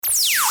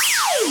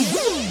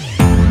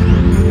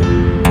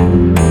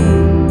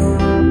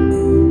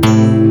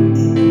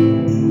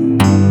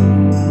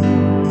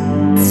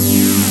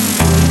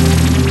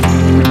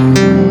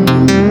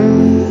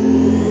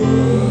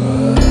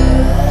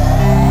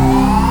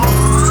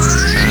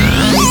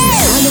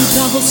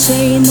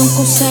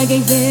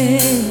conseguem ver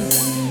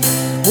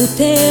o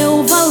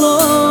teu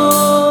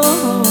valor.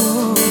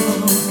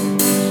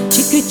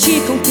 Te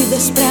criticam, te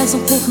desprezam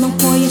por não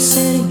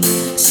conhecerem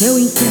seu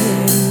interior.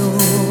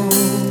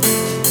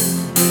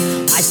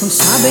 Mas não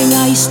sabem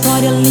a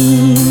história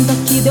linda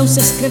que Deus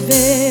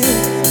escreveu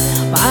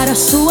para a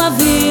sua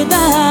vida.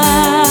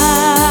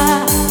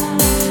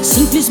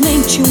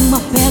 Simplesmente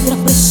uma pedra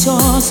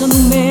preciosa no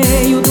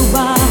meio do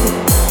barro,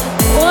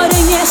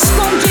 porém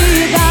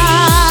escondida.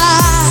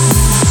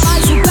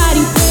 Mas o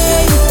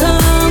garimpeiro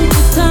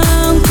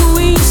tanto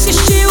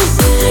insistiu,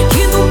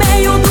 que no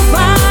meio do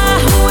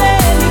barro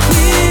ele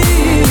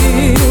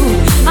viu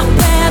a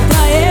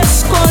pedra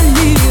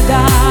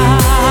escolhida.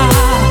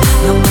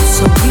 Não é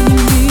seu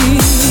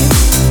inimigo,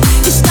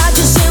 está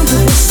dizendo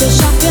você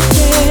já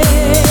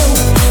perdeu,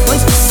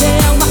 pois você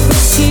é uma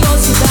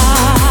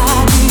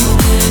preciosidade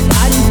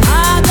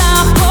garimpada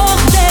por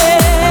Deus.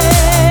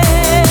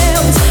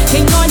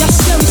 Quem olha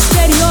seu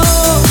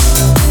exterior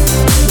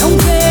não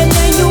vê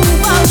nenhum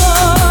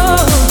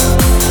valor,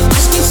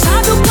 mas quem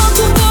sabe o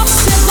quanto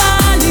você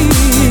vale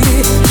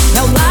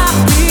é o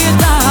lapidador.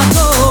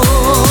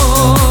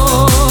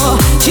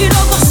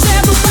 Tirou você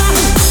do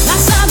barro,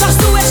 nas águas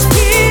do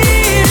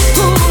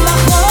Espírito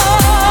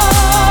lavou.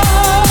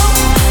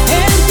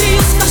 Entre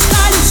os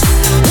cascalhos,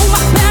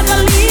 uma pedra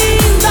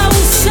linda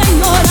o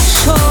Senhor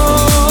achou.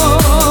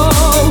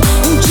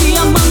 Um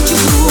diamante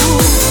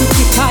bruto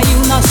que caiu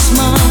nas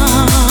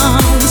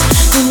mãos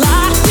do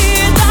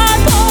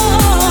lapidador.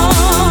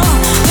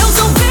 Deus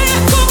não vê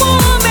como o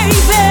homem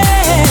vê,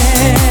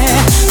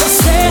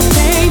 você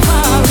tem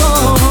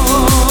valor.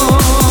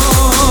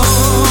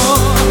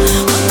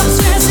 Quantas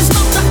vezes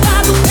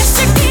maltratado,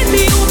 perseguido e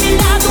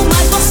humilhado,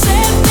 mas você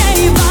tem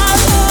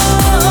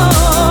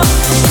valor.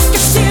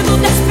 Esquecido,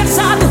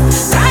 desprezado,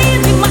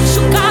 traído e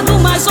machucado,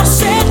 mas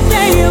você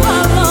tem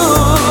valor.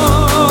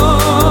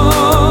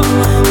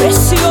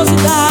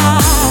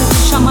 Preciosidade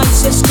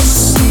jamais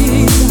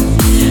esquecida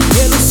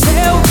pelo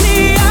seu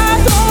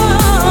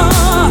Criador.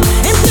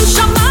 Entre o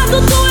chamado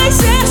tu és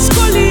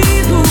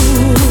escolhido,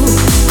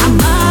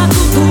 amado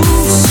do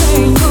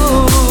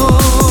Senhor.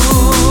 Você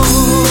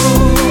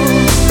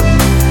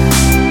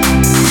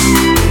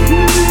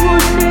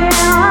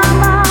é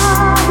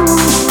amado do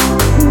Senhor.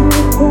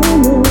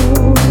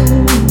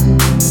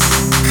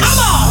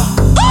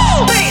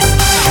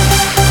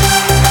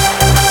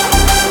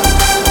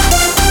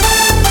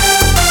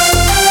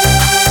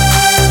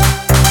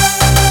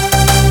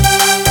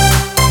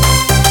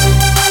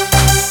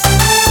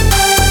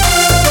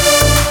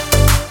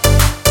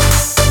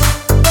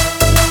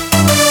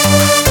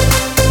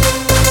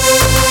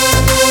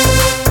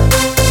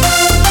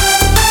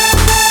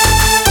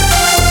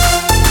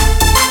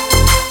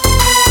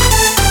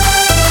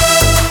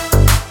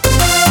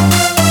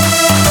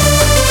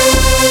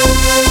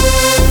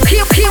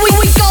 Here we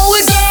go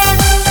again.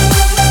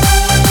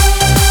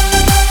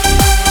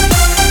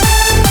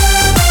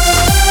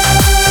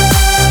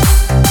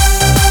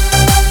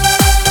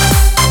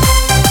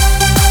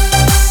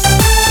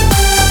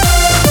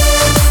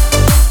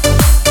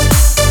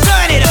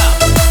 Turn it up.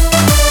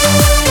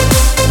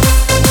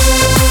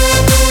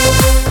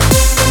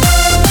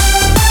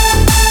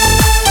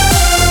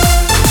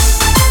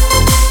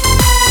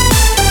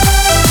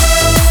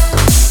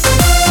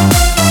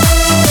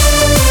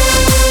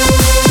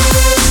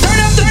 Turn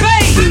up the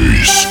bass.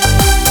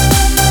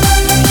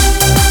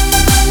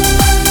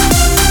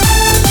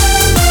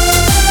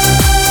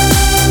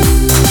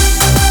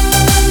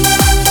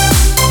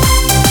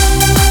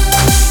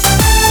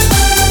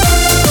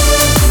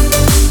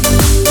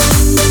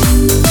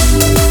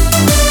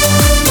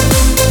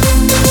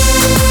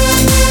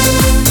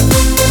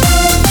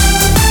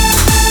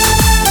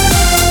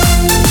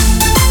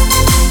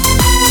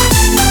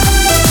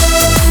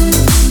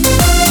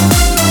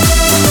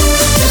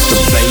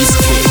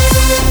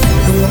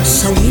 Não é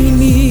seu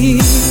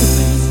inimigo,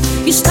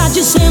 está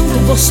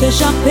dizendo você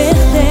já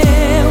perdeu,